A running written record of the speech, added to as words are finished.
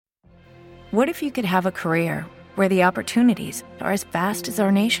What if you could have a career where the opportunities are as vast as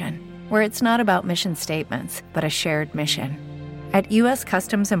our nation, where it's not about mission statements, but a shared mission? At U.S.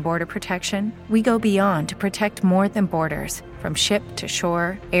 Customs and Border Protection, we go beyond to protect more than borders. From ship to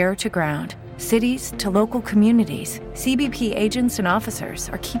shore, air to ground, cities to local communities, CBP agents and officers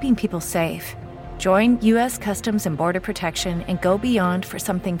are keeping people safe. Join U.S. Customs and Border Protection and go beyond for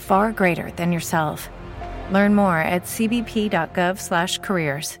something far greater than yourself. Learn more at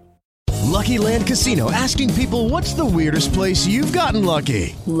cbp.gov/careers. Lucky Land Casino, asking people, what's the weirdest place you've gotten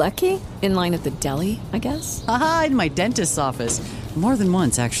lucky? Lucky? In line at the deli, I guess? Aha, in my dentist's office. More than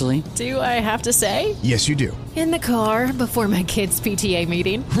once, actually. Do I have to say? Yes, you do. In the car before my kids' PTA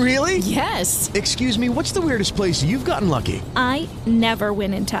meeting. Really? Yes. Excuse me, what's the weirdest place you've gotten lucky? I never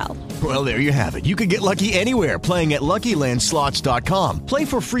win and tell. Well, there you have it. You can get lucky anywhere, playing at LuckyLandSlots.com. Play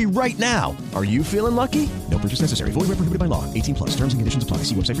for free right now. Are you feeling lucky? No purchase necessary. Void where prohibited by law. 18+. Terms and conditions apply.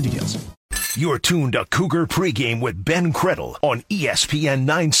 See website for details. You're tuned to Cougar Pregame with Ben Criddle on ESPN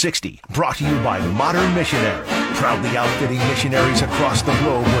 960. Brought to you by Modern Missionary. Proudly outfitting missionaries across the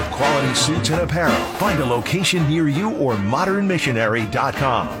globe with quality suits and apparel. Find a location near you or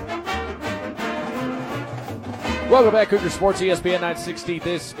modernmissionary.com. Welcome back, Cougar Sports, ESPN 960.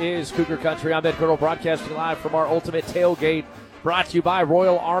 This is Cougar Country. I'm Ben Criddle, broadcasting live from our Ultimate Tailgate. Brought to you by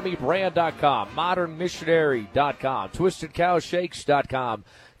RoyalArmyBrand.com, ModernMissionary.com, TwistedCowShakes.com,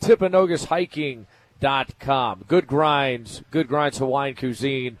 TimpanogasHiking.com. Good Grinds Hawaiian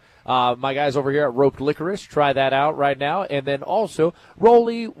Cuisine. My guys over here at Roped Licorice, try that out right now. And then also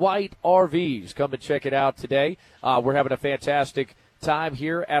Rolly White RVs. Come and check it out today. We're having a fantastic time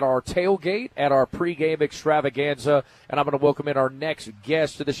here at our tailgate, at our pregame extravaganza, and I'm going to welcome in our next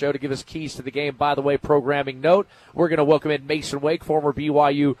guest to the show to give us keys to the game. By the way, programming note, we're going to welcome in Mason Wake, former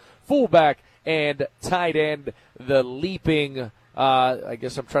BYU fullback and tight end, the leaping, I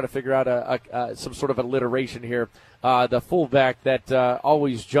guess I'm trying to figure out some sort of alliteration here, the fullback that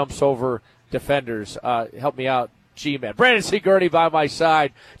always jumps over defenders. Help me out, G-Man. Brandon Sigurdy by my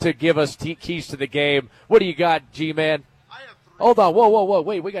side to give us keys to the game. What do you got, G-Man? Hold on. Whoa.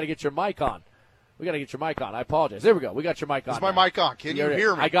 Wait, we got to get your mic on. I apologize. There we go. We got your mic on. Is my mic on? Can you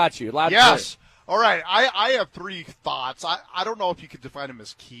hear me? I got you. Loud yes. All right. I have three thoughts. I don't know if you could define them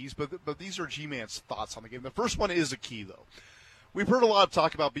as keys, but these are G-Man's thoughts on the game. The first one is a key, though. We've heard a lot of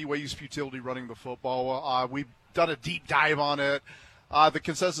talk about BYU's futility running the football. We've done a deep dive on it. The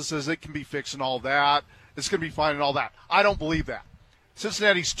consensus is it can be fixed and all that. It's going to be fine and all that. I don't believe that.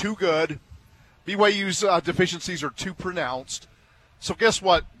 Cincinnati's too good. BYU's deficiencies are too pronounced. So guess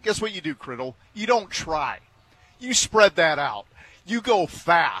what? Guess what you do, Criddle? You don't try. You spread that out. You go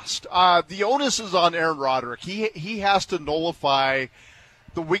fast. The onus is on Aaron Roderick. He has to nullify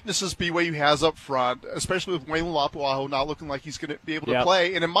the weaknesses BYU has up front, especially with Waylon Lapuaho not looking like he's going to be able to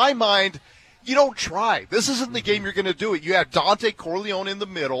play. And in my mind, you don't try. This isn't the game you're going to do it. You have Dante Corleone in the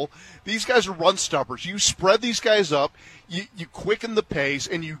middle. These guys are run stoppers. You spread these guys up. You quicken the pace,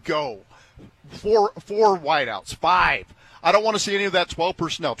 and you go. Four wideouts, 5. I don't want to see any of that 12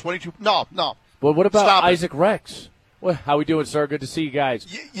 personnel. 22. No. Well, what about Isaac Rex? Well, how we doing, sir? Good to see you guys.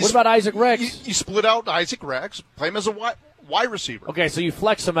 What about Isaac Rex? You split out Isaac Rex, play him as a wide receiver. Okay, so you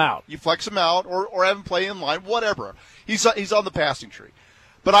flex him out. You flex him out or have him play in line, whatever. He's on the passing tree.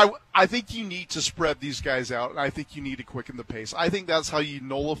 But I think you need to spread these guys out, and I think you need to quicken the pace. I think that's how you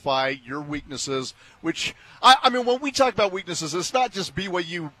nullify your weaknesses, which, I mean, when we talk about weaknesses, it's not just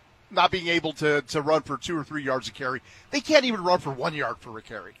BYU not being able to run for 2 or 3 yards a carry. They can't even run for 1 yard for a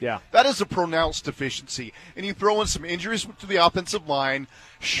carry. Yeah. That is a pronounced deficiency. And you throw in some injuries to the offensive line,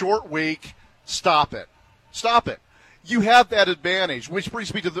 short week, stop it. You have that advantage, which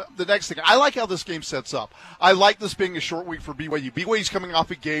brings me to the next thing. I like how this game sets up. I like this being a short week for BYU. BYU's coming off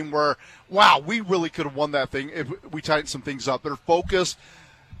a game where, wow, we really could have won that thing if we tightened some things up. They're focused.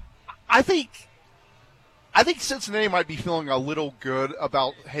 I think Cincinnati might be feeling a little good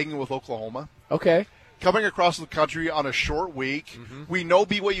about hanging with Oklahoma. Okay. Coming across the country on a short week. Mm-hmm. We know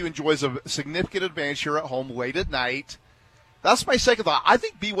BYU enjoys a significant advantage here at home late at night. That's my second thought. I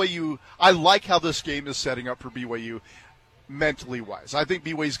think BYU, I like how this game is setting up for BYU mentally-wise. I think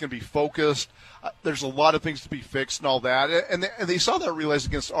BYU is going to be focused. There's a lot of things to be fixed and all that. And they saw that realized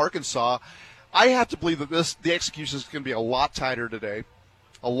against Arkansas. I have to believe that the execution is going to be a lot tighter today,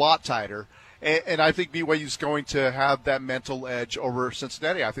 a lot tighter. And I think BYU is going to have that mental edge over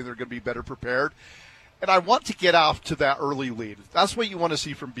Cincinnati. I think they're going to be better prepared. And I want to get off to that early lead. That's what you want to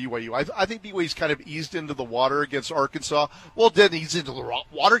see from BYU. I think BYU's kind of eased into the water against Arkansas. Well, it didn't ease into the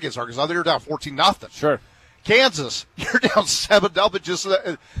water against Arkansas. They were down 14-0. Sure. Kansas, you're down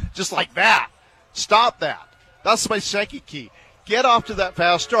 7-0, just like that. Stop that. That's my second key. get off to that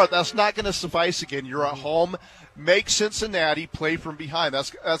fast start. That's not going to suffice again. You're at home. Make Cincinnati play from behind.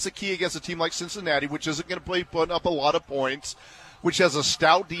 That's the key against a team like Cincinnati, which isn't going to play putting up a lot of points, which has a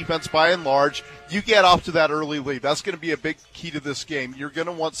stout defense by and large. You get off to that early lead. That's going to be a big key to this game. You're going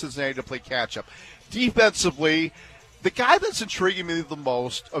to want Cincinnati to play catch-up. Defensively, the guy that's intriguing me the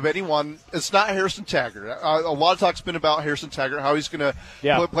most of anyone, it's not Harrison Taggart. A lot of talk's been about Harrison Taggart, how he's going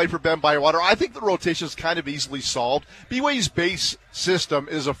to play for Ben Bywater. I think the rotation is kind of easily solved. BYU's base system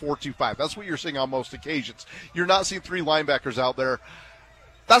is a 4-2-5. That's what you're seeing on most occasions. You're not seeing three linebackers out there.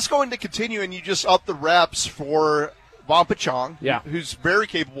 That's going to continue, and you just up the reps for Von Pachong, who's very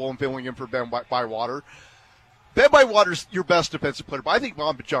capable in filling in for Ben Bywater. Ben Bywater's your best defensive player, but I think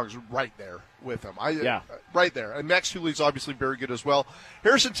Von Pachong's right there with him. Right there. And Max Tooley's obviously very good as well.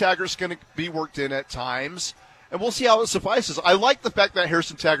 Harrison Taggart's going to be worked in at times, and we'll see how it suffices. I like the fact that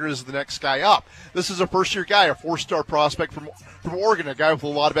Harrison Taggart is the next guy up. This is a first-year guy, a four-star prospect from Oregon, a guy with a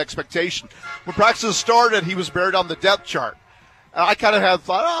lot of expectation. When practices started, he was buried on the depth chart. And I kind of had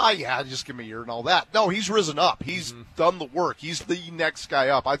thought, just give me a year and all that. No, he's risen up. He's done the work. He's the next guy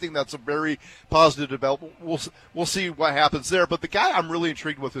up. I think that's a very positive development. We'll see what happens there. But the guy I'm really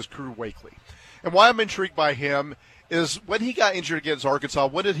intrigued with is Crew Wakely. And why I'm intrigued by him is when he got injured against Arkansas,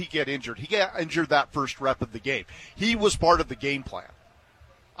 when did he get injured? He got injured that first rep of the game. He was part of the game plan.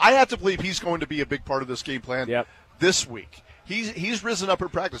 I have to believe he's going to be a big part of this game plan this week. He's risen up in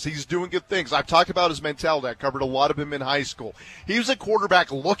practice. He's doing good things. I've talked about his mentality. I covered a lot of him in high school. He was a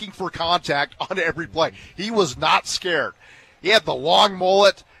quarterback looking for contact on every play. He was not scared. He had the long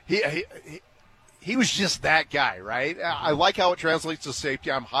mullet. He was just that guy, right? I like how it translates to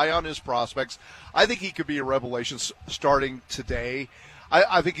safety. I'm high on his prospects. I think he could be a revelation starting today.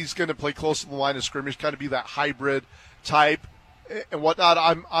 I think he's going to play close to the line of scrimmage, kind of be that hybrid type and whatnot.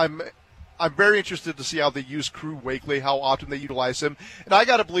 I'm very interested to see how they use Crew Wakely, how often they utilize him. And I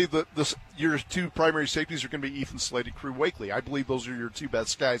got to believe that your two primary safeties are going to be Ethan Slade and Crew Wakely. I believe those are your two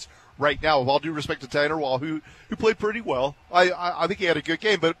best guys right now. With all due respect to Tanner Wall, who played pretty well. I think he had a good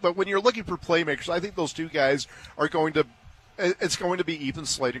game. But when you're looking for playmakers, I think those two guys are going to – it's going to be Ethan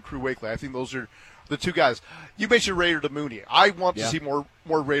Slade and Crew Wakely. I think those are the two guys. You mentioned Raider DeMooney. I want to see more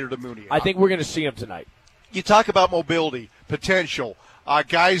Raider DeMooney. I think we're going to see him tonight. You talk about mobility, potential.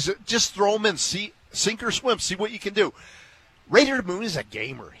 Guys, just throw him in, sink or swim, see what you can do. Raider DeMooney is a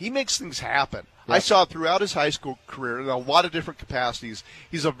gamer. He makes things happen. Yep. I saw throughout his high school career in a lot of different capacities.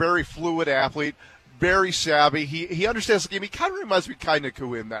 He's a very fluid athlete, very savvy. He understands the game. He kind of reminds me of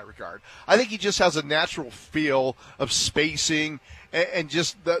Kua in that regard. I think he just has a natural feel of spacing and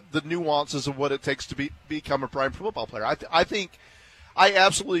just the nuances of what it takes to become a prime football player. I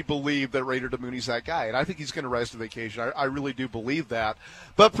absolutely believe that Raider DeMooney's that guy, and I think he's going to rise to the occasion. I really do believe that.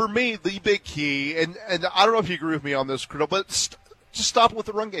 But for me, the big key, and I don't know if you agree with me on this, Criddle, but just stop with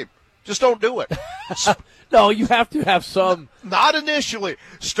the run game. Just don't do it. No, you have to have some. Not initially.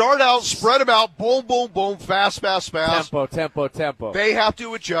 Start out, spread them out, boom, boom, boom, fast. Tempo. They have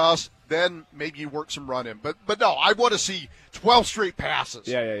to adjust. Then maybe you work some run in. But no, I want to see 12 straight passes.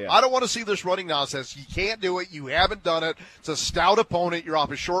 Yeah. I don't want to see this running nonsense. You can't do it. You haven't done it. It's a stout opponent. You're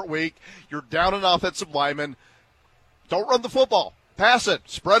off a short week. You're down an offensive lineman. Don't run the football. Pass it.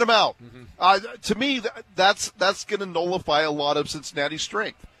 Spread them out. Mm-hmm. To me, that's going to nullify a lot of Cincinnati's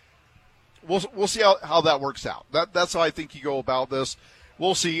strength. We'll see how that works out. That's how I think you go about this.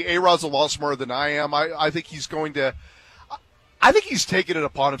 We'll see. A-Rod's a lot smarter than I am. I think he's going to – I think he's taken it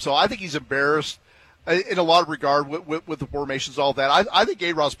upon himself. I think he's embarrassed in a lot of regard with the formations, all that. I think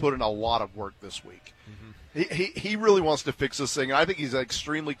A-Rod's put in a lot of work this week. Mm-hmm. He really wants to fix this thing, and I think he's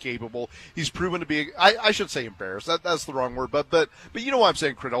extremely capable. He's proven to be, I should say embarrassed. That's the wrong word, but you know what I'm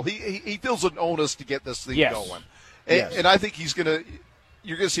saying, Criddle. He feels an onus to get this thing going. And I think you're going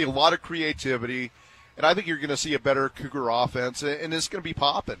to see a lot of creativity. And I think you're going to see a better Cougar offense, and it's going to be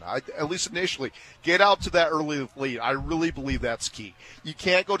popping, at least initially. Get out to that early lead. I really believe that's key. You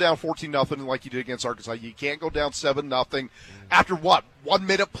can't go down 14-0 like you did against Arkansas. You can't go down 7-0 after, 1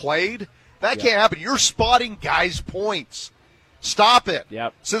 minute played? That can't happen. You're spotting guys' points. Stop it.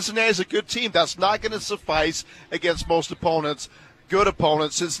 Yep. Cincinnati's a good team. That's not going to suffice against most opponents. Good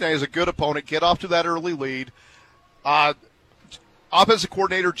opponents. Cincinnati's a good opponent. Get off to that early lead. Offensive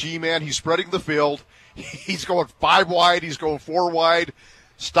coordinator G-Man, he's spreading the field. He's going 5 wide. He's going 4 wide.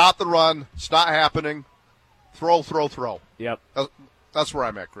 Stop the run. It's not happening. Throw. Yep. That's where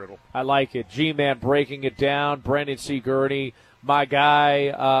I'm at, Criddle. I like it. G-Man breaking it down. Brandon C. Gurney, my guy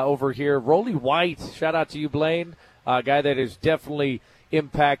over here. Rolly White, shout out to you, Blaine. A guy that has definitely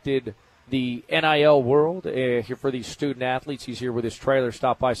impacted the NIL world here for these student athletes. He's here with his trailer.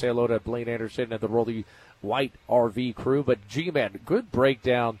 Stop by, say hello to Blaine Anderson at the Rolly White RV crew. But, G-Man, good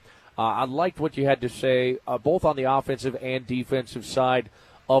breakdown. I liked what you had to say, both on the offensive and defensive side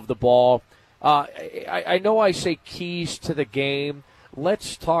of the ball. I know I say keys to the game.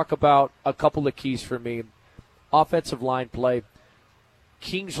 Let's talk about a couple of keys for me. Offensive line play.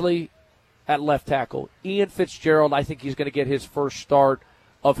 Kingsley at left tackle. Ian Fitzgerald, I think he's going to get his first start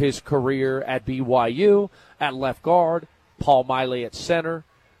of his career at BYU. At left guard, Paul Miley at center.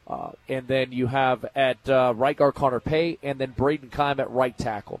 And then you have at right guard Connor Pay, and then Braden Keim at right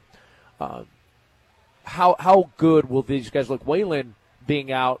tackle. How good will these guys look? Waylon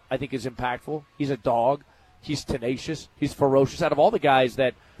being out, I think, is impactful. He's a dog. He's tenacious. He's ferocious. Out of all the guys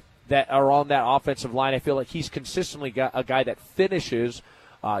that are on that offensive line, I feel like he's consistently a guy that finishes.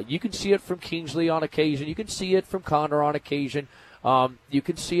 You can see it from Kingsley on occasion. You can see it from Connor on occasion. You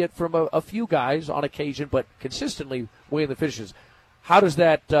can see it from a few guys on occasion, but consistently Waylon finishes. How does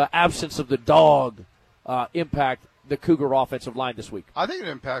that absence of the dog impact the Cougar offensive line this week? I think it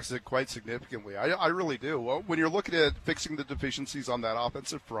impacts it quite significantly. I really do. Well, when you're looking at fixing the deficiencies on that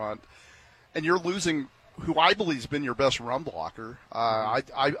offensive front, and you're losing who I believe has been your best run blocker,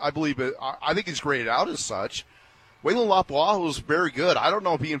 I believe it. I think he's graded out as such. Waylon Lapuaho was very good. I don't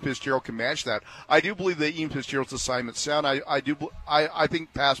know if Ian Fitzgerald can match that. I do believe that Ian Fitzgerald's assignment's sound. I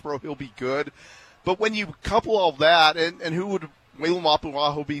think pass pro he'll be good. But when you couple all that, and who would Waylon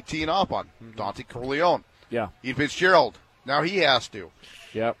Lapuaho be teeing up on? Dante Corleone. Yeah. Ian Fitzgerald. Now he has to.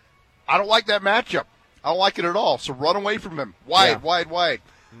 Yep. I don't like that matchup. I don't like it at all. So run away from him. Wide.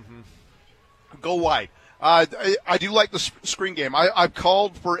 Go wide. I do like the screen game. I've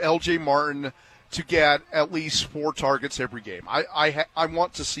called for L.J. Martin to get at least 4 targets every game. I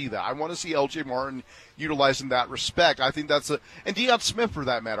want to see that. I want to see L.J. Martin utilizing that respect. I think that's and Deion Smith for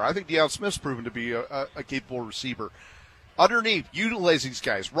that matter. I think Deion Smith's proven to be a capable receiver. Underneath, utilize these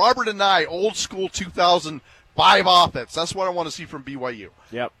guys. Robert and I, old school 2005 offense. That's what I want to see from BYU.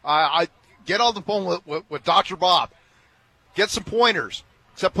 Yep. I get on the phone with Dr. Bob. Get some pointers.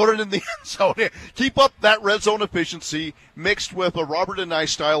 Except put it in the end zone. Keep up that red zone efficiency mixed with a Robert and I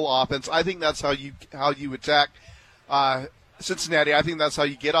style offense. I think that's how you attack Cincinnati. I think that's how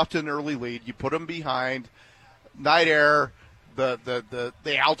you get off to an early lead. You put them behind, night air, the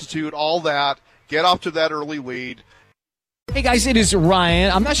altitude, all that. Get off to that early lead. Hey guys, it is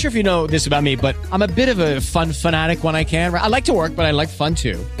Ryan. I'm not sure if you know this about me, but I'm a bit of a fun fanatic when I can. I like to work, but I like fun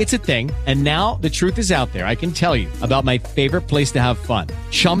too. It's a thing. And now the truth is out there. I can tell you about my favorite place to have fun.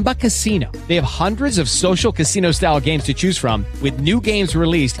 Chumba Casino. They have hundreds of social casino style games to choose from with new games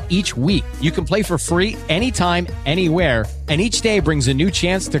released each week. You can play for free anytime, anywhere. And each day brings a new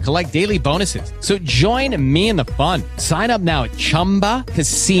chance to collect daily bonuses. So join me in the fun. Sign up now at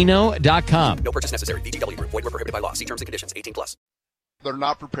ChumbaCasino.com. No purchase necessary. VGW. Void where prohibited by law. See terms and conditions. 18+. They're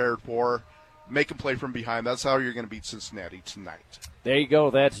not prepared for. Make them play from behind. That's how you're going to beat Cincinnati tonight. There you go.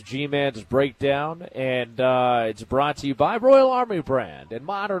 That's G-Man's breakdown. And it's brought to you by Royal Army Brand and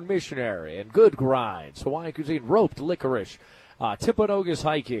Modern Missionary and Good Grinds, Hawaiian Cuisine, Roped Licorice, Timpanogos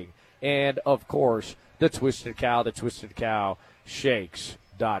Hiking, and, of course, the Twisted Cow,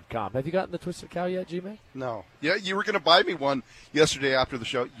 thetwistedcowshakes.com. Have you gotten the Twisted Cow yet, G-Man? No. Yeah, you were going to buy me one yesterday after the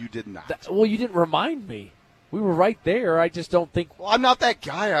show. You did not. Well, you didn't remind me. We were right there. I just don't think. Well, I'm not that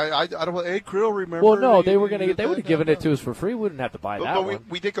guy. I don't. Hey, Krill, remember? Well, no, they would have given it to us for free. We wouldn't have to buy that one.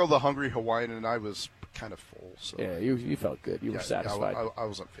 We did go the Hungry Hawaiian, and I was kind of full. So. Yeah, you felt good. You were satisfied. I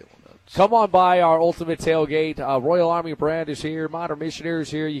wasn't feeling it. Come on by our Ultimate Tailgate. Royal Army Brand is here. Modern Missionary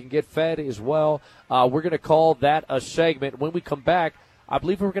is here. You can get fed as well. We're going to call that a segment. When we come back, I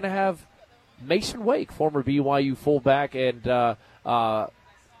believe we're going to have Mason Wake, former BYU fullback and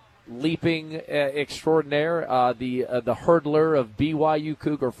leaping extraordinaire, the hurdler of BYU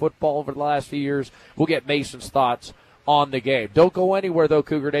Cougar football over the last few years. We'll get Mason's thoughts on the game. Don't go anywhere, though,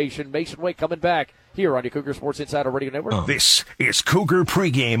 Cougar Nation. Mason Wake coming back here on your Cougar Sports Insider Radio Network. This is Cougar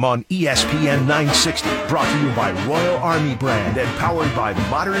Pregame on ESPN 960, brought to you by Royal Army Brand and powered by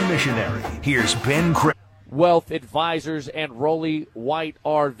Modern Missionary. Here's Ben Cribb. Wealth Advisors and Rolly White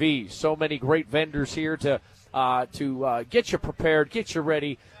RV. So many great vendors here to get you prepared, get you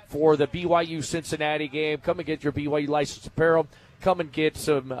ready for the BYU Cincinnati game. Come and get your BYU licensed apparel. Come and get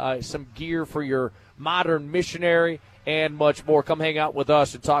some gear for your Modern Missionary and much more. Come hang out with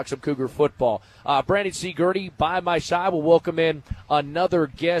us and talk some Cougar football. Brandon C. Gertie by my side. We'll welcome in another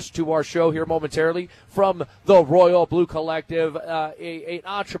guest to our show here momentarily from the Royal Blue Collective, an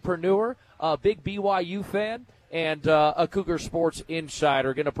entrepreneur, a big BYU fan, and a Cougar Sports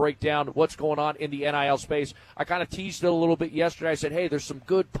insider. Going to break down what's going on in the NIL space. I kind of teased it a little bit yesterday. I said, hey, there's some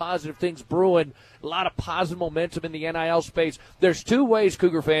good positive things brewing, a lot of positive momentum in the NIL space. There's two ways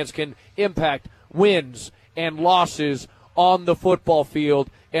Cougar fans can impact wins and losses on the football field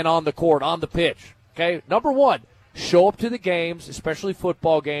and on the court, on the pitch. Okay, number one, show up to the games, especially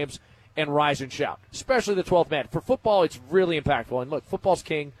football games, and rise and shout, especially the 12th man. For football, it's really impactful. And look, football's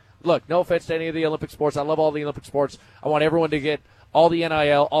king. Look, no offense to any of the Olympic sports. I love all the Olympic sports. I want everyone to get all the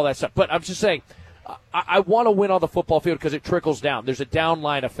NIL, all that stuff. But I'm just saying, I want to win on the football field because it trickles down. There's a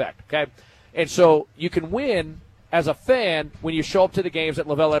downline effect, okay? And so you can win as a fan when you show up to the games at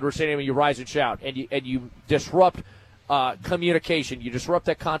Lavelle Edwards Stadium and you rise and shout and you disrupt communication. You disrupt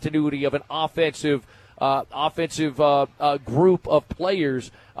that continuity of an offensive group of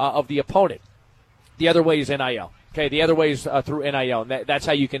players of the opponent. The other way is NIL. Okay, the other way is through NIL, and that's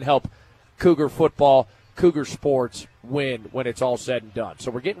how you can help Cougar football, Cougar sports win when it's all said and done.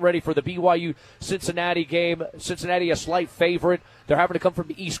 So we're getting ready for the BYU-Cincinnati game. Cincinnati a slight favorite. They're having to come from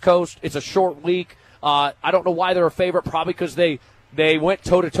the East Coast. It's a short week. I don't know why they're a favorite, probably because they went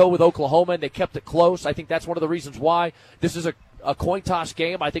toe-to-toe with Oklahoma and they kept it close. I think that's one of the reasons why. This is a coin toss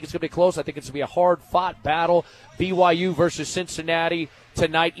game. I think it's going to be close. I think it's going to be a hard-fought battle. BYU versus Cincinnati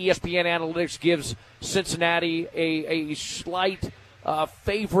tonight. ESPN Analytics gives Cincinnati a slight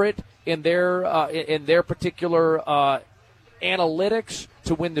favorite in their particular analytics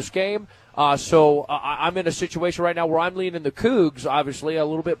to win this game. So I'm in a situation right now where I'm leaning the Cougs, obviously, a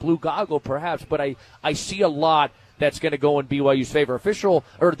little bit blue goggle perhaps, but I see a lot that's going to go in BYU's favor.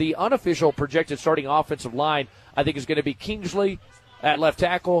 The unofficial projected starting offensive line, I think, is going to be Kingsley at left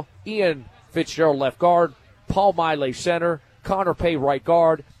tackle, Ian Fitzgerald left guard, Paul Miley center, Connor Pay right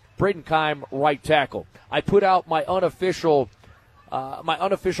guard, Braden Keim right tackle. I put out my unofficial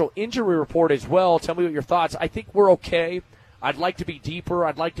injury report as well. Tell me what your thoughts. I think we're okay. I'd like to be deeper.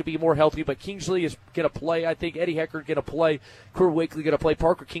 I'd like to be more healthy, but Kingsley is going to play. I think Eddie Hecker going to play. Crew Wakely going to play.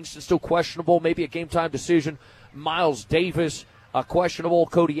 Parker Kingston still questionable, maybe a game-time decision. Miles Davis questionable.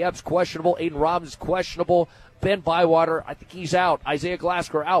 Cody Epps questionable. Aiden Robbins questionable. Ben Bywater, I think he's out. Isaiah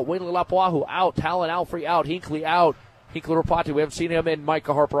Glasgow out. Wayne Lapuahu out. Talon Alfrey out. Hinkley out. Hinkler Rapati, we haven't seen him, and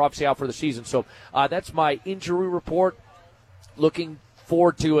Micah Harper obviously out for the season. So that's my injury report. Looking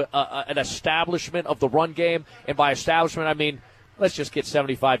forward to an establishment of the run game. And by establishment, I mean, let's just get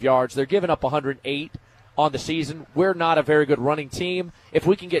 75 yards. They're giving up 108 on the season. We're not a very good running team. If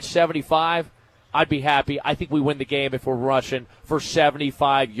we can get 75, I'd be happy. I think we win the game if we're rushing for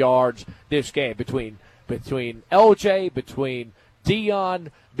 75 yards this game. Between LJ, between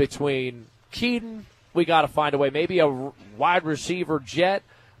Dion, between Keaton, we got to find a way. Maybe a wide receiver jet.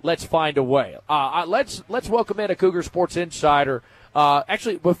 Let's find a way. Let's welcome in a Cougar Sports Insider.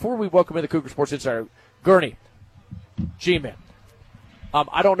 Actually, before we welcome in the Cougar Sports Insider, Gurney, G-Man.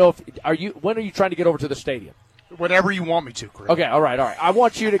 I don't know when are you trying to get over to the stadium? Whenever you want me to, Chris. Okay, all right. I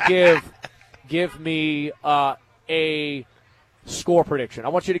want you to give me a score prediction. I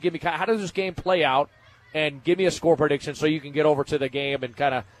want you to give me how does this game play out, and give me a score prediction so you can get over to the game and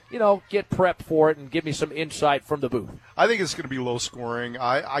kind of, get prepped for it and give me some insight from the booth. I think it's going to be low scoring.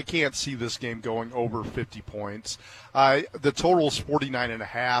 I can't see this game going over 50 points. The total is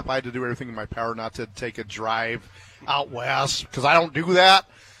 49.5. I had to do everything in my power not to take a drive out west because I don't do that.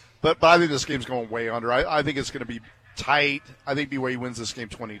 But I think this game's going way under. I think it's going to be tight. I think BYU wins this game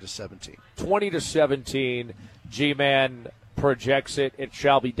 20-17. 20-17. G-Man projects it. It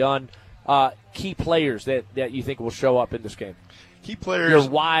shall be done. Key players that you think will show up in this game. Key players. Your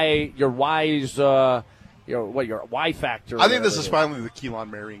why factor. I think this is finally the Keelan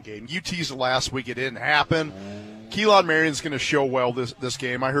Marion game. You teased it last week. It didn't happen. Keelan Marion's going to show well this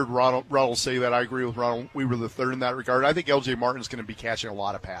game. I heard Ronald say that. I agree with Ronald. We were the third in that regard. I think LJ Martin's going to be catching a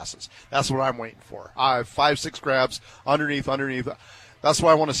lot of passes. That's what I'm waiting for. 5-6 grabs underneath. That's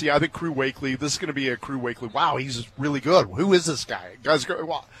what I want to see. I think Crew Wakely. This is going to be a Crew Wakely. Wow, he's really good. Who is this guy? Guys are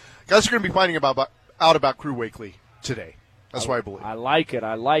going to be finding out about Crew Wakely today. That's why I believe. I like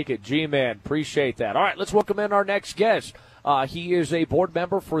it. G-Man, appreciate that. All right, let's welcome in our next guest. He is a board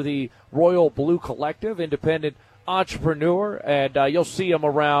member for the Royal Blue Collective, independent entrepreneur, and you'll see him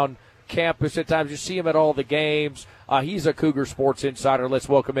around campus at times. You see him at all the games. He's a Cougar Sports Insider. Let's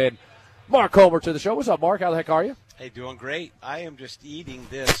welcome in Mark Homer to the show. What's up, Mark? How the heck are you? Hey, doing great. I am just eating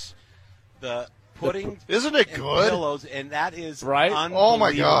the pudding. Isn't it good? Pillows, and that is right. Oh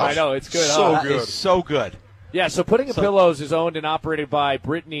my gosh! I know it's good. So good. It's so good. Yeah. So Pudding and Pillows is owned and operated by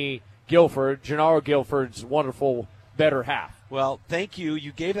Brittany Guilford, Gennaro Guilford's wonderful better half. Well, thank you.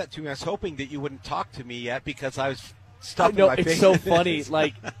 You gave that to me. I was hoping that you wouldn't talk to me yet because I was stuffing my face. It's so funny.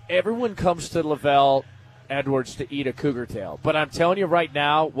 Like everyone comes to Lavelle Edwards to eat a cougar tail, but I'm telling you right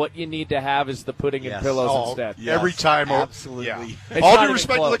now, what you need to have is the pudding and pillows instead. Yes, every time, absolutely. Yeah. All due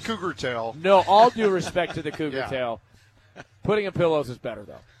respect to the cougar tail. No, all due respect to the cougar tail. Pudding and pillows is better,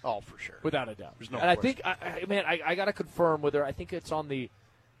 though. Oh, for sure. Without a doubt. There's no and question. I think, I got to confirm whether I think it's on the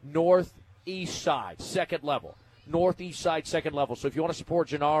northeast side, second level. Northeast side, second level. So if you want to support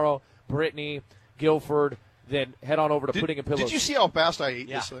Gennaro, Brittany, Guilford, then head on over to Pudding and Pillows. Did you see how fast I ate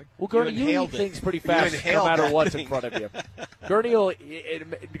this thing? Well, Gurney, you eat things pretty fast no matter what's in front of you.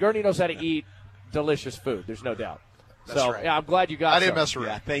 Gurney knows how to eat delicious food. There's no doubt. That's right. Yeah, I'm glad you got I didn't some. mess around.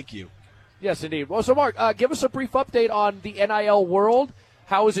 Yeah, thank you. Yes, indeed. Well, so, Mark, give us a brief update on the NIL world.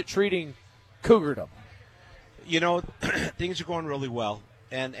 How is it treating Cougardom? Things are going really well.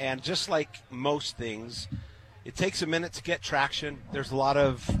 And just like most things, it takes a minute to get traction. There's a lot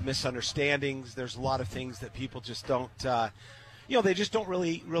of misunderstandings. There's a lot of things that people just don't, they just don't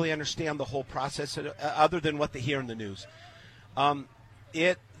really understand the whole process other than what they hear in the news.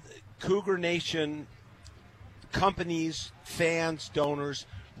 Cougar Nation companies, fans, donors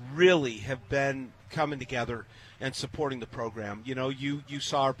really have been coming together and supporting the program. You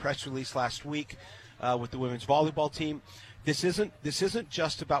saw our press release last week with the women's volleyball team. This isn't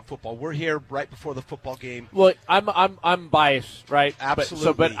just about football. We're here right before the football game. Well, I'm biased, right?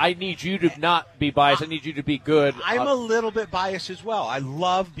 Absolutely. But I need you to not be biased. I need you to be good. I'm a little bit biased as well. I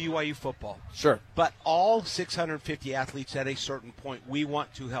love BYU football. Sure. But all 650 athletes at a certain point, we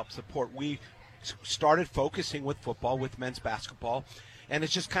want to help support. We started focusing with football, with men's basketball, and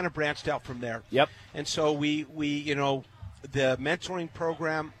it's just kind of branched out from there. Yep. And so we the mentoring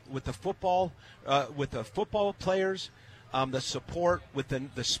program with the football players, the support with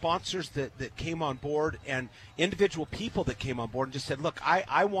the sponsors that came on board and individual people that came on board and just said, look,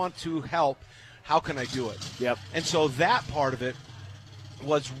 I want to help. How can I do it? Yep. And so that part of it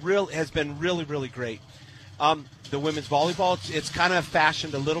has been really, really great. The women's volleyball, it's kind of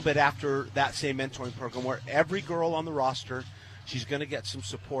fashioned a little bit after that same mentoring program where every girl on the roster, she's going to get some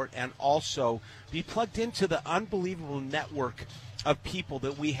support and also be plugged into the unbelievable network of people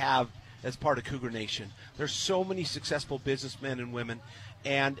that we have as part of Cougar Nation. There's so many successful businessmen and women,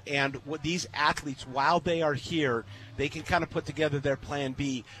 and what these athletes, while they are here, they can kind of put together their plan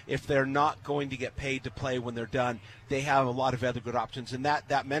B. If they're not going to get paid to play when they're done, they have a lot of other good options, and that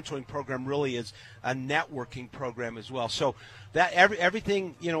mentoring program really is a networking program as well. So that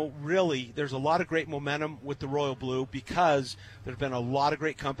everything, really, there's a lot of great momentum with the Royal Blue because there's been a lot of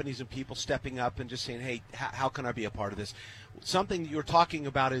great companies and people stepping up and just saying, hey, how can I be a part of this? Something you're talking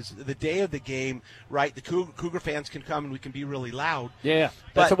about is the day of the game, right? The Cougar fans can come and we can be really loud. Yeah,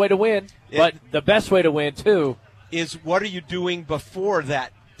 that's a way to win. But the best way to win, too, is what are you doing before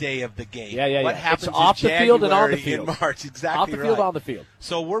that day of the game? Yeah. What happens it's off in the field and on the January, field. in March? Exactly off the field, right. on the field.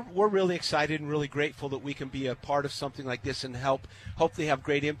 So we're really excited and really grateful that we can be a part of something like this and hopefully have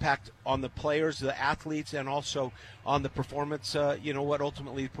great impact on the players, the athletes, and also on the performance.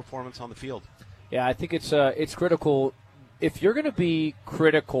 Ultimately performance on the field. Yeah, I think it's critical. If you're going to be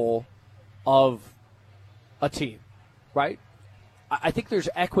critical of a team, right? I think there's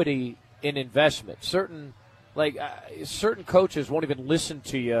equity in investment. Certain coaches won't even listen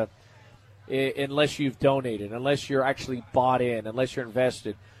to you unless you've donated, unless you're actually bought in, unless you're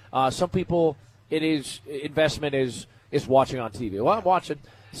invested. Some people, investment is watching on TV. Well, I'm watching.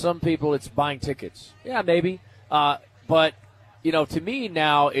 Some people, it's buying tickets. Yeah, maybe. But to me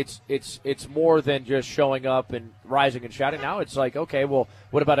now, it's more than just showing up and rising and shouting. Now it's like, okay, well,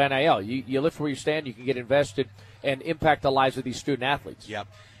 what about NIL? You live where you stand. You can get invested and impact the lives of these student athletes. Yep.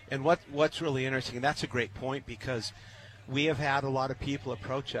 And what's really interesting, and that's a great point, because we have had a lot of people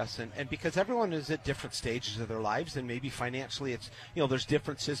approach us, and because everyone is at different stages of their lives, and maybe financially it's, there's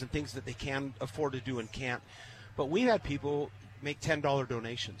differences and things that they can afford to do and can't. But we've had people make $10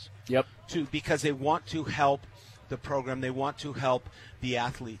 donations. Yep. Because they want to help the program, they want to help the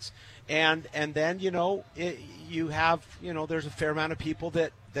athletes. And then, you have, there's a fair amount of people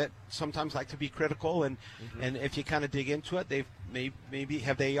that sometimes like to be critical, and if you kind of dig into it, they've maybe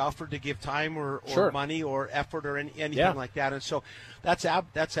have they offered to give time or Sure. money or effort or anything Yeah. like that. And so that's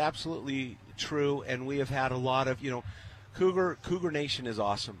absolutely true. And we have had a lot of, Cougar Nation is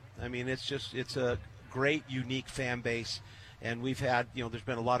awesome. I mean, it's a great, unique fan base. And we've had, there's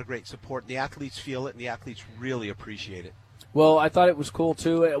been a lot of great support. The athletes feel it, and the athletes really appreciate it. Well, I thought it was cool,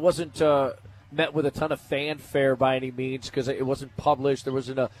 too. It wasn't met with a ton of fanfare by any means because it wasn't published. There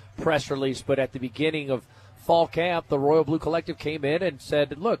wasn't a press release. But at the beginning of fall camp, the Royal Blue Collective came in and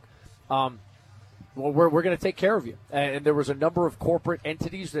said, look, we're going to take care of you. And there was a number of corporate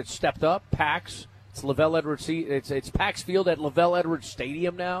entities that stepped up. PAX, it's Lavelle Edwards. It's PAX Field at Lavelle Edwards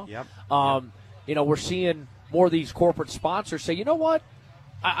Stadium now. Yep. We're seeing more of these corporate sponsors say, you know what,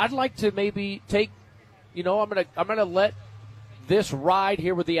 I'd like to maybe take, I'm gonna let this ride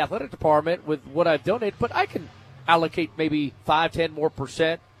here with the athletic department with what I've donated, but I can allocate maybe 5-10 more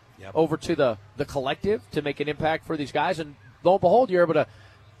percent Yep. over to the collective to make an impact for these guys. And lo and behold, you're able to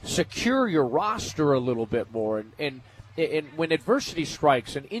secure your roster a little bit more. And when adversity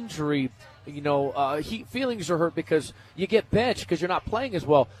strikes, an injury, feelings are hurt because you get benched because you're not playing as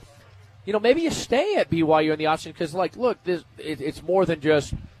well. Maybe you stay at BYU in the option because, look, it's more than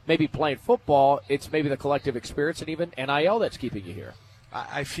just maybe playing football. It's maybe the collective experience and even NIL that's keeping you here.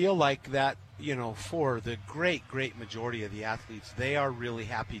 I feel like that, for the great, great majority of the athletes, they are really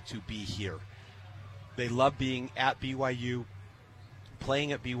happy to be here. They love being at BYU,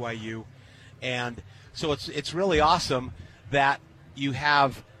 playing at BYU, and so it's really awesome that you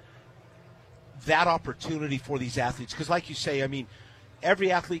have that opportunity for these athletes. Because like you say, I mean,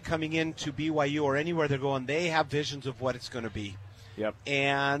 every athlete coming into BYU or anywhere they're going, they have visions of what it's going to be. Yep.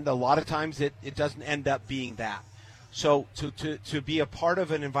 And a lot of times it doesn't end up being that. So to be a part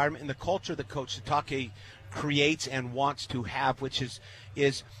of an environment and the culture that Coach Sitake creates and wants to have, which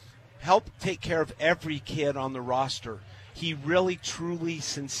is help take care of every kid on the roster. He really, truly,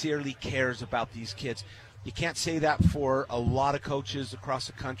 sincerely cares about these kids. You can't say that for a lot of coaches across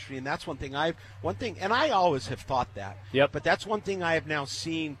the country, and that's one thing, and I always have thought that. Yep. But that's one thing I have now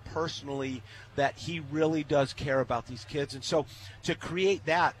seen personally, that he really does care about these kids. And so to create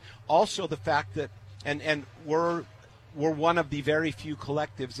that, also the fact that, and we're one of the very few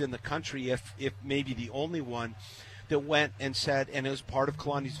collectives in the country, if maybe the only one, that went and said, and it was part of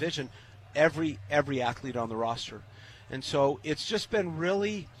Kalani's vision, every athlete on the roster. And so it's just been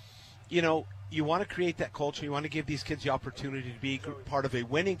really, you want to create that culture. You want to give these kids the opportunity to be part of a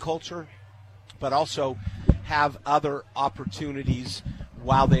winning culture, but also have other opportunities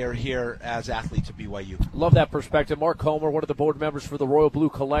while they are here as athletes at BYU. Love that perspective. Mark Comer, one of the board members for the Royal Blue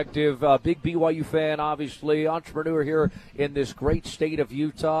Collective, big BYU fan, obviously, entrepreneur here in this great state of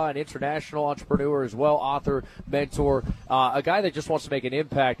Utah, an international entrepreneur as well, author, mentor, a guy that just wants to make an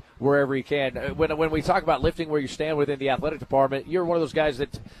impact wherever he can. When we talk about lifting where you stand within the athletic department, you're one of those guys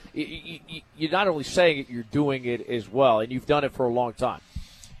that you're not only saying it, you're doing it as well, and you've done it for a long time.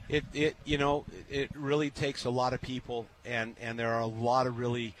 It really takes a lot of people, and there are a lot of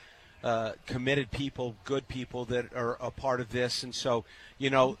really committed people, good people that are a part of this. And so,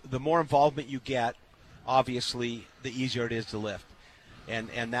 the more involvement you get, obviously, the easier it is to lift.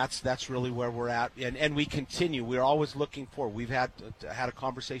 And that's really where we're at. And we continue. We're always looking for. We've had a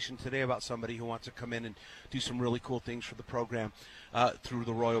conversation today about somebody who wants to come in and do some really cool things for the program through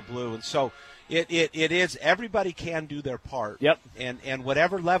the Royal Blue. And so it is, everybody can do their part. Yep. And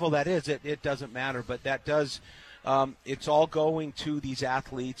whatever level that is, it doesn't matter. But that does, it's all going to these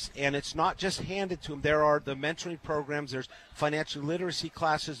athletes, and it's not just handed to them. There are the mentoring programs, there's financial literacy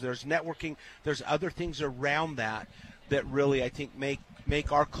classes, there's networking, there's other things around that really, I think, make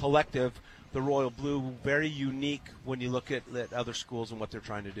our collective, the Royal Blue, very unique when you look at other schools and what they're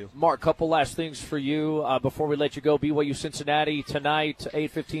trying to do. Mark, couple last things for you before we let you go. BYU Cincinnati tonight,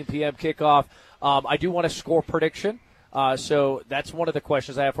 8:15 p.m. kickoff. I do want a score prediction. So that's one of the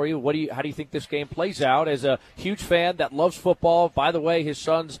questions I have for you. How do you think this game plays out? As a huge fan that loves football, by the way, his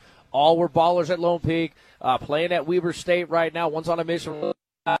sons all were ballers at Lone Peak, playing at Weber State right now. One's on a mission.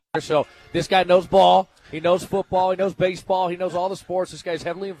 So this guy knows ball. He knows football. He knows baseball. He knows all the sports. This guy's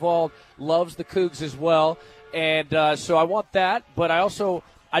heavily involved, loves the Cougs as well. And so I want that. But I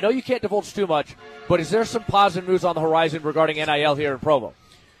know you can't divulge too much, but is there some positive news on the horizon regarding NIL here in Provo?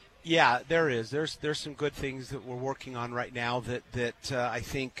 Yeah, there is. There's some good things that we're working on right now that I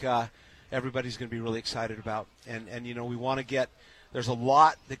think everybody's going to be really excited about. And we want to get – there's a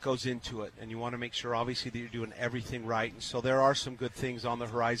lot that goes into it, and you want to make sure, obviously, that you're doing everything right. And so there are some good things on the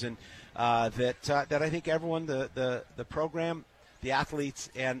horizon that I think everyone, the program, the athletes,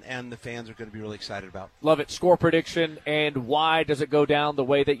 and the fans are going to be really excited about. Love it. Score prediction, and why does it go down the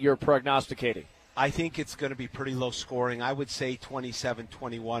way that you're prognosticating? I think it's going to be pretty low scoring. I would say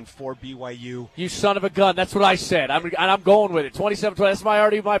 27-21 for BYU. You son of a gun. That's what I said. I'm going with it. 27-20. That's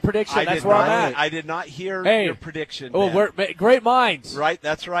my prediction. That's where I'm at. I did not hear your prediction. Oh, we're great minds. Right,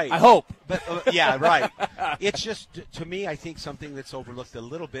 that's right. I hope. But yeah, right. It's just, to me, I think something that's overlooked a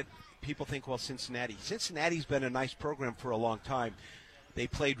little bit. People think, well, Cincinnati's been a nice program for a long time. They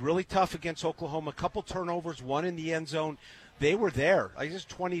played really tough against Oklahoma. A couple turnovers, one in the end zone. They were there. I guess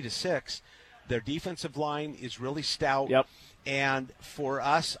 20-6. Their defensive line is really stout. Yep. And for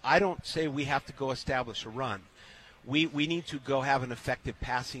us, I don't say we have to go establish a run. We need to go have an effective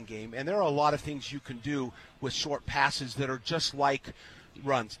passing game. And there are a lot of things you can do with short passes that are just like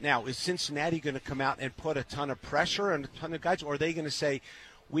runs. Now, is Cincinnati going to come out and put a ton of pressure and a ton of guys, or are they going to say,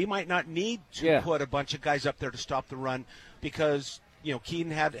 we might not need to put a bunch of guys up there to stop the run because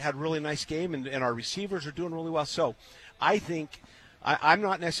Keaton had a really nice game, and our receivers are doing really well. So I think I'm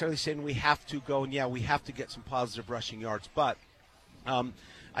not necessarily saying we have to go, and we have to get some positive rushing yards, but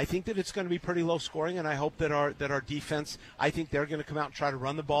I think that it's going to be pretty low scoring, and I hope that our defense, I think they're going to come out and try to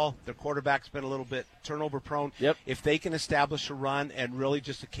run the ball. Their quarterback's been a little bit turnover prone. Yep. If they can establish a run and really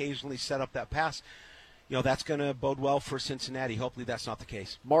just occasionally set up that pass, that's going to bode well for Cincinnati. Hopefully that's not the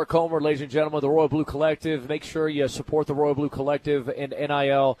case. Mark Homer, ladies and gentlemen, the Royal Blue Collective. Make sure you support the Royal Blue Collective and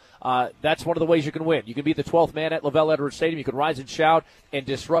NIL. That's one of the ways you can win. You can be the 12th man at LaVell Edwards Stadium. You can rise and shout and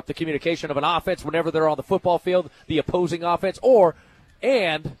disrupt the communication of an offense whenever they're on the football field, the opposing offense,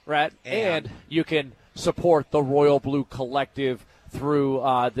 and you can support the Royal Blue Collective through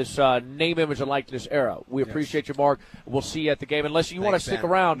this name, image, and likeness era. We appreciate you, Mark. We'll see you at the game. Unless you want to stick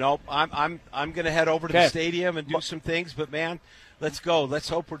around. Nope. I'm going to head over to the stadium and do some things. But, man, let's go. Let's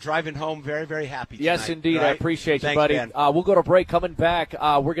hope we're driving home very, very happy tonight. Yes, indeed. Right? I appreciate you, buddy. Ben. We'll go to break. Coming back,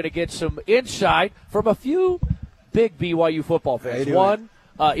 we're going to get some insight from a few big BYU football fans. One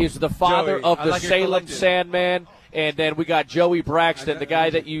is the father of the Salem Sandman. And then we got Joey Braxton, the guy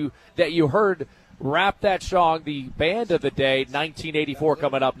that you heard rap that song, the band of the day, 1984,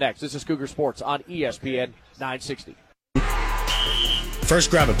 coming up next. This is Cougar Sports on ESPN 960.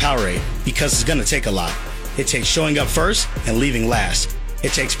 First, grab a Powerade because it's going to take a lot. It takes showing up first and leaving last.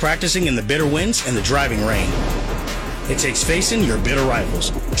 It takes practicing in the bitter winds and the driving rain. It takes facing your bitter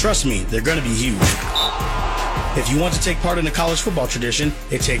rivals. Trust me, they're going to be huge. If you want to take part in the college football tradition,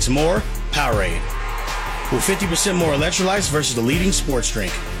 it takes more Powerade. With 50% more electrolytes versus the leading sports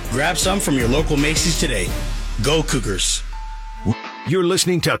drink. Grab some from your local Macy's today. Go Cougars. You're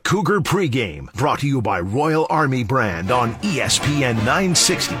listening to Cougar Pregame, brought to you by Royal Army Brand on ESPN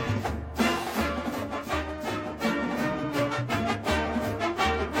 960.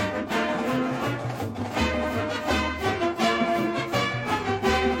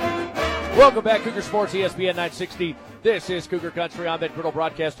 Welcome back, Cougar Sports, ESPN 960. This is Cougar Country. I'm Ben Criddle,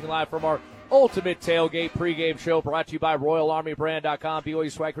 broadcasting live from our Ultimate Tailgate pregame show, brought to you by RoyalArmyBrand.com, BYU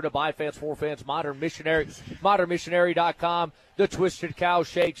swagger to buy fans, for fans, Modern Missionary, ModernMissionary.com, the Twisted Cow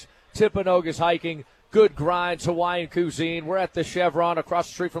Shakes, Timpanogos Hiking, Good Grinds, Hawaiian Cuisine. We're at the Chevron across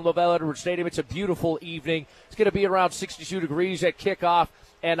the street from LaVell Edwards Stadium. It's a beautiful evening. It's going to be around 62 degrees at kickoff,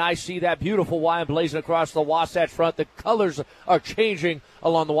 and I see that beautiful Hawaiian blazing across the Wasatch Front. The colors are changing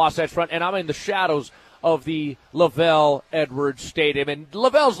along the Wasatch Front, and I'm in the shadows of the LaVell Edwards Stadium. And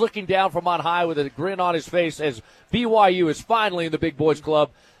LaVell's looking down from on high with a grin on his face as BYU is finally in the Big Boys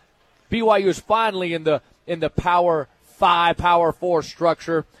Club. BYU is finally in the Power 5, Power 4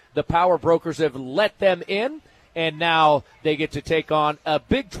 structure. The Power Brokers have let them in, and now they get to take on a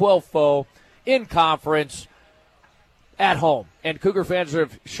Big 12 foe in conference at home. And Cougar fans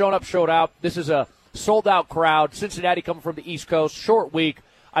have shown up, showed out. This is a sold-out crowd. Cincinnati coming from the East Coast, short week.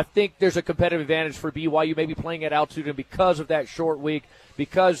 I think there's a competitive advantage for BYU, maybe playing at altitude, and because of that short week,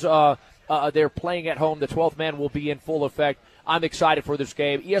 because they're playing at home, the 12th man will be in full effect. I'm excited for this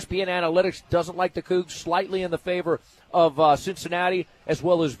game. ESPN Analytics doesn't like the Cougs, slightly in the favor of Cincinnati as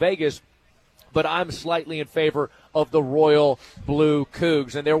well as Vegas, but I'm slightly in favor of the Royal Blue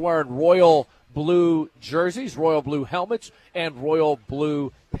Cougs. And they're wearing Royal Blue jerseys, Royal Blue helmets, and Royal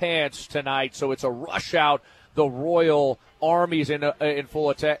Blue pants tonight. So it's a rush out. The Royal Army's in full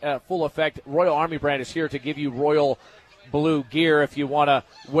effect. Royal Army Brand is here to give you Royal Blue gear if you want to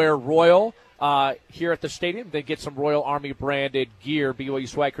wear Royal here at the stadium. Then get some Royal Army branded gear. BYU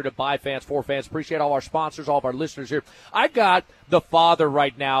swagger to buy fans, for fans. Appreciate all our sponsors, all of our listeners here. I got the father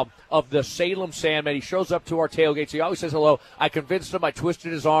right now of the Salem Sandman. He shows up to our tailgates. He always says hello. I convinced him. I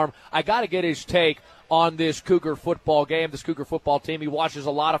twisted his arm. I got to get his take on this Cougar football game, this Cougar football team. He watches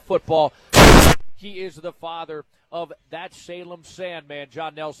a lot of football. He is the father of that Salem Sandman,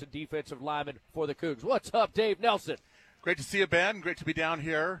 John Nelson, defensive lineman for the Cougs. What's up, Dave Nelson? Great to see you, Ben. Great to be down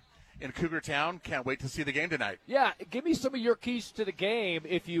here in Cougar Town. Can't wait to see the game tonight. Yeah, give me some of your keys to the game,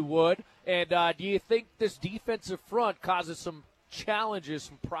 if you would. And do you think this defensive front causes some challenges,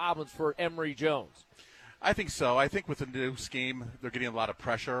 some problems for Emory Jones? I think so. I think with the new scheme, they're getting a lot of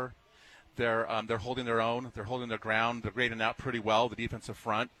pressure. They're holding their own. They're holding their ground. They're grading out pretty well, the defensive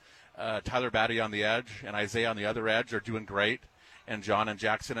front. Tyler Batty on the edge and Isaiah on the other edge are doing great. And John and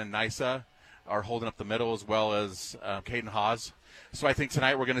Jackson and Nisa are holding up the middle, as well as Caden Haas. So I think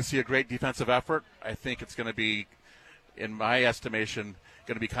tonight we're going to see a great defensive effort. I think it's going to be, in my estimation,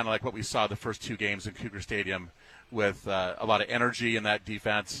 going to be kind of like what we saw the first two games in Cougar Stadium, with a lot of energy in that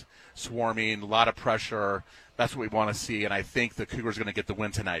defense, swarming, a lot of pressure. That's what we want to see, and I think the Cougars are going to get the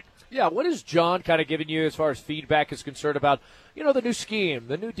win tonight. Yeah, what is John kind of giving you as far as feedback is concerned about, the new scheme,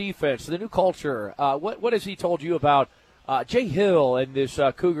 the new defense, the new culture? What has he told you about Jay Hill and this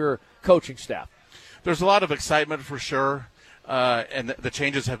Cougar coaching staff? There's a lot of excitement for sure, and the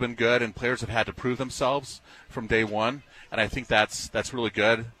changes have been good, and players have had to prove themselves from day one, and I think that's really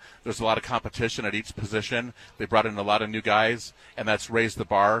good. There's a lot of competition at each position. They brought in a lot of new guys, and that's raised the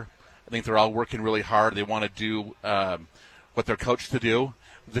bar. I think they're all working really hard. They want to do what they're coached to do.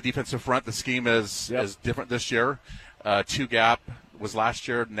 The defensive front, the scheme is different this year. 2-gap was last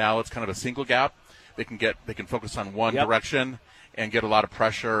year. Now it's kind of a single gap. They can focus on one direction and get a lot of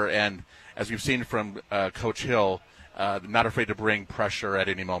pressure. And as we've seen from Coach Hill, not afraid to bring pressure at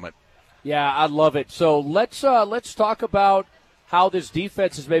any moment. Yeah, I love it. So let's talk about how this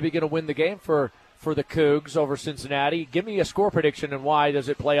defense is maybe going to win the game for the Cougs over Cincinnati. Give me a score prediction and why does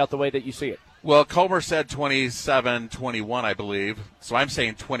it play out the way that you see it? Well, Comer said 27-21, I believe. So I'm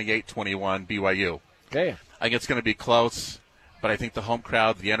saying 28-21 BYU. Okay. I think it's going to be close, but I think the home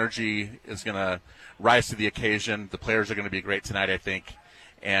crowd, the energy is going to rise to the occasion. The players are going to be great tonight, I think.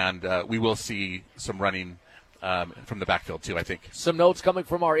 And we will see some running from the backfield, too, I think. Some notes coming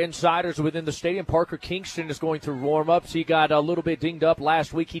from our insiders within the stadium. Parker Kingston is going through warm-ups. He got a little bit dinged up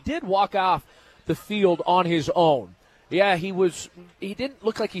last week. He did walk off the field on his own. Yeah, he didn't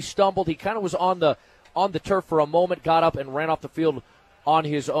look like he stumbled. He kind of was on the turf for a moment, got up and ran off the field on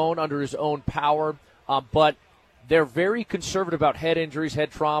his own, under his own power. But they're very conservative about head injuries,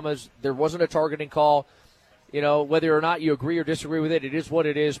 head traumas. There wasn't a targeting call. You know, whether or not you agree or disagree with it, it is what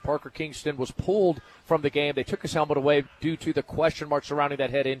it is. Parker Kingston was pulled from the game. They took his helmet away due to the question mark surrounding that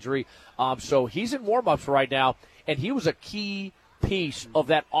head injury. So he's in warm-ups right now, and he was a key piece of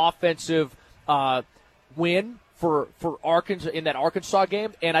that offensive win for Arkansas in that Arkansas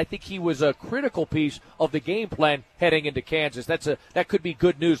game, and I think he was a critical piece of the game plan heading into Kansas. That could be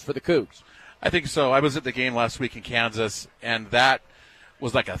good news for the Cougs. I think so. I was at the game last week in Kansas, and that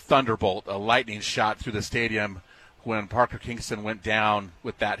was like a thunderbolt, a lightning shot through the stadium when Parker Kingston went down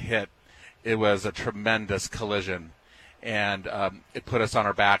with that hit. It was a tremendous collision, and it put us on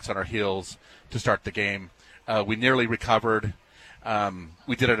our backs, on our heels to start the game. We nearly recovered.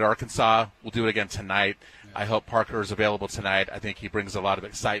 We did it at Arkansas. We'll do it again tonight. I hope Parker is available tonight. I think he brings a lot of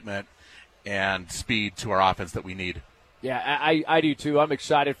excitement and speed to our offense that we need. Yeah, I do too. I'm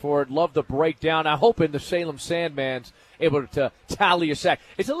excited for it. Love the breakdown. I'm hoping the Salem Sandman's able to tally a sack.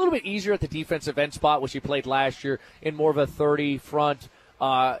 It's a little bit easier at the defensive end spot, which he played last year, in more of a 30 front.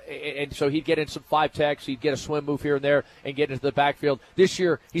 And so he'd get in some 5-techs, he'd get a swim move here and there and get into the backfield. This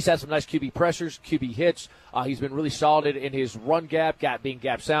year, he's had some nice QB pressures, QB hits. He's been really solid in his run gap being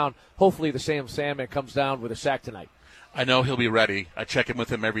gap sound. Hopefully the Salem Sandman comes down with a sack tonight. I know he'll be ready. I check in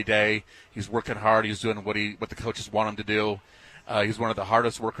with him every day. He's working hard. He's doing what the coaches want him to do. He's one of the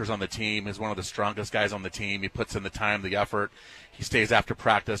hardest workers on the team. He's one of the strongest guys on the team. He puts in the time, the effort. He stays after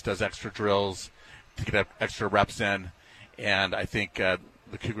practice, does extra drills to get extra reps in. And I think the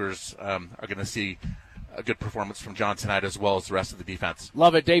Cougars are going to see a good performance from John tonight as well as the rest of the defense.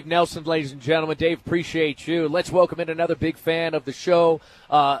 Love it. Dave Nelson, ladies and gentlemen. Dave, appreciate you. Let's welcome in another big fan of the show.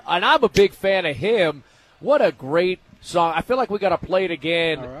 And I'm a big fan of him. What a great song. I feel like we got to play it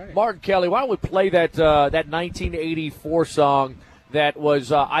again. All right. Martin Kelly, why don't we play that 1984 song that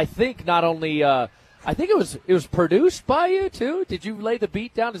was, I think, not only I think it was produced by you, too. Did you lay the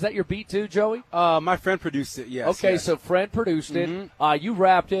beat down? Is that your beat, too, Joey? My friend produced it, yes. Okay, yes. So friend produced it. You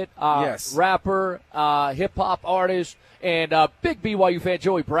rapped it. Yes. Rapper, hip-hop artist, and big BYU fan,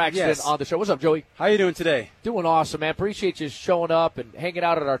 Joey Braxton, on the show. What's up, Joey? How you doing today? Doing awesome, man. Appreciate you showing up and hanging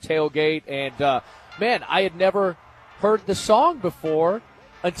out at our tailgate. And, man, I had never heard the song before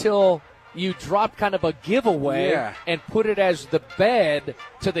until you dropped kind of a giveaway and put it as the bed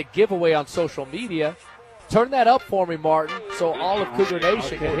to the giveaway on social media. Turn that up for me, Martin, so all of Cougar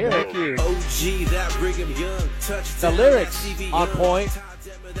Nation can hear it. Thank you. The lyrics on point,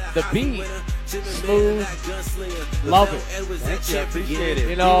 the beat, smooth, love it. Thank you, I appreciate it.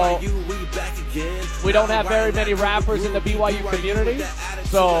 You know, we don't have very many rappers in the BYU community,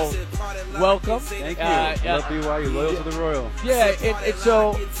 so welcome. Thank you. Love BYU, loyal to the Royal. Yeah, and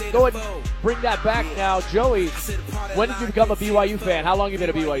so go ahead and bring that back now. Joey, when did you become a BYU fan? How long have you been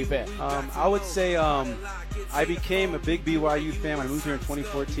a BYU fan? I would say I became a big BYU fan when I moved here in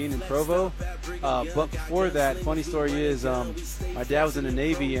 2014 in Provo. But before that, funny story is my dad was in the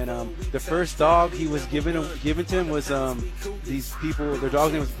Navy, and the first dog he was given to him was these people. Their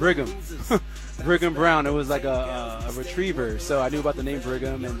dog's name was Brigham. Brigham Brown. It was like a retriever, so I knew about the name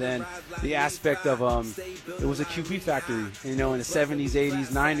Brigham, and then the aspect of it was a QB factory, in the 70s, 80s,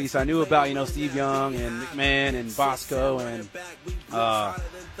 90s. So I knew about Steve Young and McMahon and Bosco and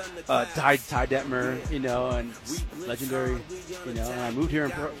Ty Detmer, and legendary, and I moved here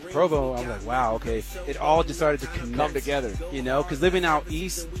in Provo. I was like, wow, okay. It all just started to come together, because living out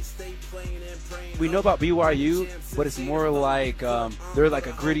east, we know about BYU, but it's more like they're like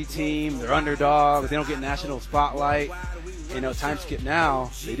a gritty team. They're underdogs. They don't get national spotlight. Time skip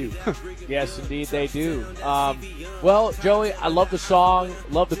now, they do. Yes, indeed, they do. Well, Joey, I love the song,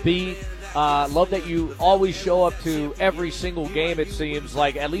 love the beat. Love that you always show up to every single game, it seems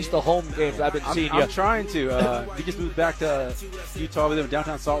like, at least the home games I've been seeing you. I'm trying to. We just moved back to Utah. We live in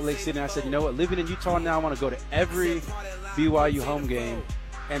downtown Salt Lake City, and I said, you know what, living in Utah now, I want to go to every BYU home game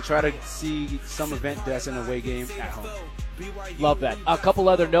and try to see some event that's an away game at home. Love that. A couple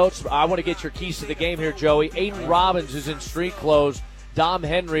other notes. I want to get your keys to the game here, Joey. Aiden Robbins is in street clothes. Dom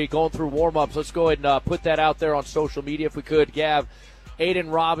Henry going through warm-ups. Let's go ahead and put that out there on social media if we could, Gav.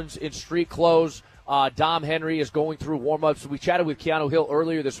 Aiden Robbins in street clothes. Dom Henry is going through warm-ups. We chatted with Keanu Hill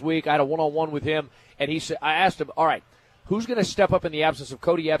earlier this week. I had a one-on-one with him, and he said, I asked him, all right, who's going to step up in the absence of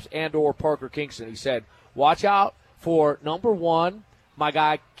Cody Epps and or Parker Kingston? He said, watch out for number one, my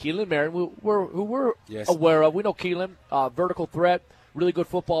guy, Keelan Marion, who we're aware of. We know Keelan, vertical threat, really good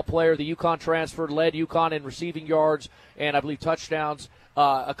football player. The UConn transfer, led UConn in receiving yards and I believe touchdowns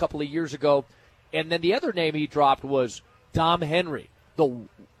a couple of years ago. And then the other name he dropped was Dom Henry,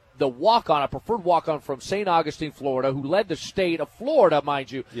 the walk-on, a preferred walk-on from St. Augustine, Florida, who led the state of Florida,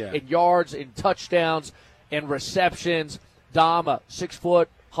 mind you, in yards, in touchdowns, and receptions. Dom, a 6-foot,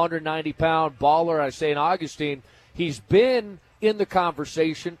 190-pound baller out of St. Augustine. He's been in the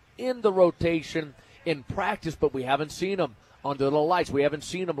conversation, in the rotation, in practice, but we haven't seen him under the lights. We haven't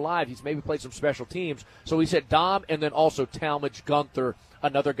seen him live. He's maybe played some special teams. So he said Dom, and then also Talmadge Gunther,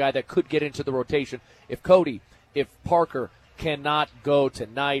 another guy that could get into the rotation. If Parker cannot go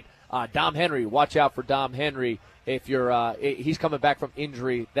tonight, Dom Henry, watch out for Dom Henry. If you're, he's coming back from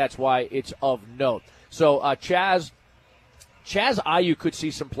injury. That's why it's of note. So Chaz Ayu could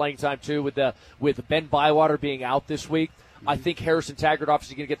see some playing time too with Ben Bywater being out this week. I think Harrison Taggart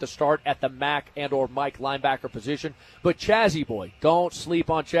obviously going to get the start at the Mac and or Mike linebacker position. But Chazzy boy, don't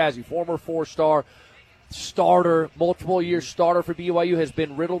sleep on Chazzy. Former 4-star starter, multiple-year starter for BYU, has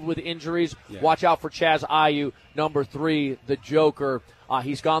been riddled with injuries. Yeah. Watch out for Chaz Ayu, number 3, the Joker.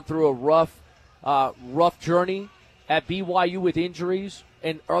 He's gone through a rough journey at BYU with injuries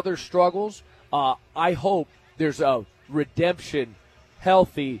and other struggles. I hope there's a redemption,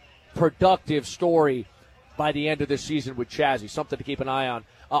 healthy, productive story by the end of this season with Chazzy, something to keep an eye on.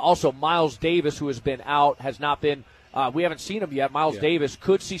 Also, Miles Davis, who has been out, has not been we haven't seen him yet. Miles Davis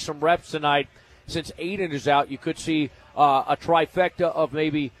could see some reps tonight. Since Aiden is out, you could see a trifecta of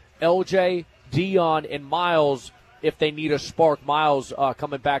maybe LJ, Dion, and Miles if they need a spark. Miles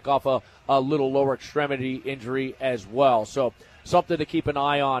coming back off a little lower extremity injury as well. So something to keep an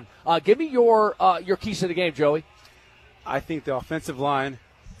eye on. Give me your keys to the game, Joey. I think the offensive line.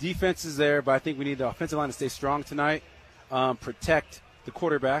 Defense is there, but I think we need the offensive line to stay strong tonight, protect the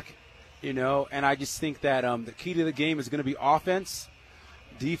quarterback, and I just think that the key to the game is going to be offense.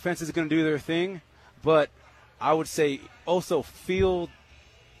 Defense is going to do their thing, but I would say also field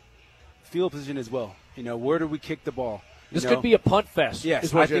position as well. Where do we kick the ball? This could be a punt fest.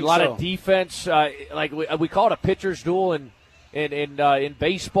 Yes, I think a lot of defense, like we call it a pitcher's duel in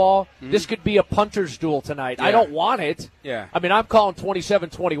baseball. Mm-hmm. This could be a punter's duel tonight. Yeah. I don't want it. Yeah. I mean, I'm calling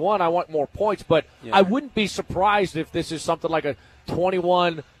 27-21. I want more points, but I wouldn't be surprised if this is something like a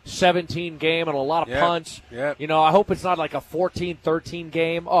 21-17 game and a lot of punts. Yep. I hope it's not like a 14-13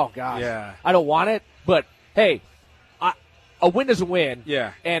 game. Oh, gosh. Yeah. I don't want it, but, hey, a win is a win.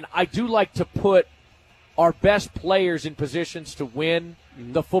 Yeah. And I do like to put our best players in positions to win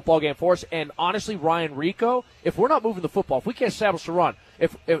the football game for us. And honestly, Ryan Rico, if we're not moving the football, if we can't establish a run,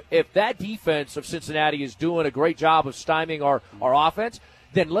 if that defense of Cincinnati is doing a great job of stymieing our offense,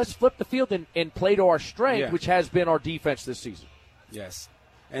 then let's flip the field and play to our strength, which has been our defense this season. Yes.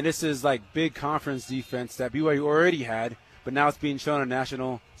 And this is like big conference defense that BYU already had, but now it's being shown on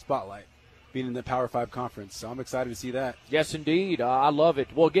national spotlight, being in the Power 5 conference. So I'm excited to see that. Yes, indeed. I love it.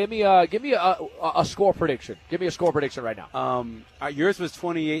 Well, give me a score prediction. Give me a score prediction right now. Yours was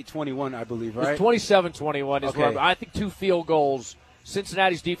 28-21, I believe, right? It's 27-21. Okay. I think 2 field goals.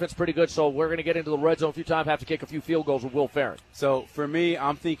 Cincinnati's defense pretty good, so we're going to get into the red zone a few times, have to kick a few field goals with Will Farron. So for me,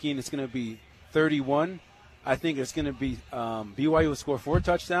 I'm thinking it's going to be 31. I think it's going to be BYU will score 4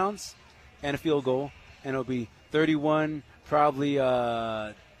 touchdowns and a field goal, and it'll be 31, probably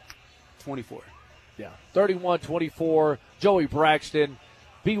 24. Yeah, 31-24. Joey Braxton,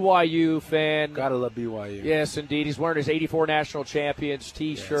 BYU fan. Gotta love BYU. Yes, indeed. He's wearing his 84 National Champions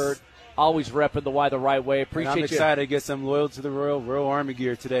T-shirt. Yes. always repping the right way. Appreciate I'm excited to get some loyal to the Royal Army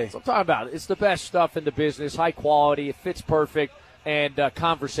gear today. That's what I'm talking about. It's the best stuff in the business, high quality, it fits perfect, and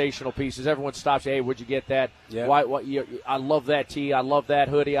conversational pieces. Everyone stops, hey, would you get that? Yeah. I love that tee. I love that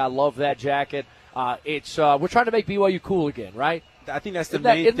hoodie. I love that jacket. We're trying to make BYU cool again, right? I think that's the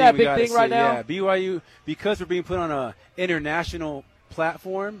main thing. That we big thing right now? Yeah, BYU, because we're being put on an international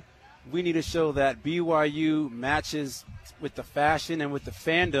platform, we need to show that BYU matches with the fashion and with the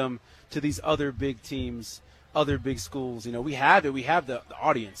fandom to these other big teams, other big schools. We have it. We have the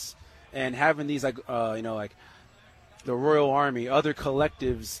audience. And having these, like the Royal Army, other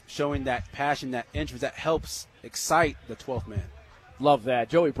collectives showing that passion, that interest, that helps excite the 12th man. Love that.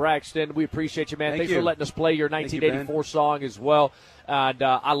 Joey Braxton, we appreciate you, man. Thanks for letting us play your 1984 song as well. And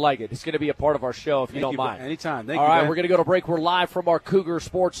I like it. It's going to be a part of our show if you don't mind. Anytime. All right, we're going to go to break. We're live from our Cougar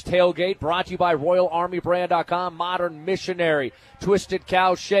Sports Tailgate, brought to you by RoyalArmyBrand.com, Modern Missionary, Twisted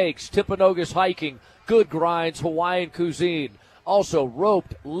Cow Shakes, Timpanogos Hiking, Good Grinds, Hawaiian Cuisine. Also,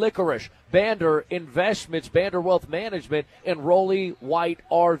 Roped Licorice, Bander Investments, Bander Wealth Management, and Rolly White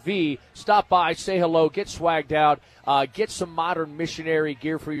RV. Stop by, say hello, get swagged out, get some Modern Missionary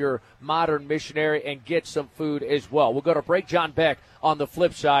gear for your Modern Missionary, and get some food as well. We'll go to break. John Beck on the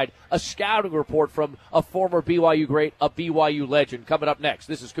flip side. A scouting report from a former BYU great, a BYU legend. Coming up next,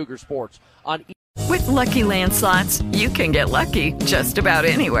 this is Cougar Sports on With Lucky Land Slots, you can get lucky just about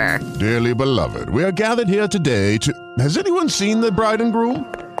anywhere. Dearly beloved, we are gathered here today to... Has anyone seen the bride and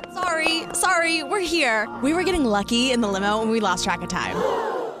groom? Sorry, we're here. We were getting lucky in the limo and we lost track of time.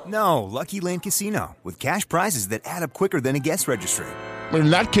 No, Lucky Land Casino, with cash prizes that add up quicker than a guest registry. In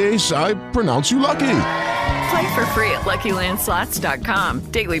that case, I pronounce you lucky. Play for free at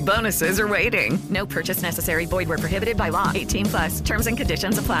LuckyLandSlots.com. Daily bonuses are waiting. No purchase necessary. Void where prohibited by law. 18+. Terms and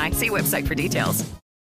conditions apply. See website for details.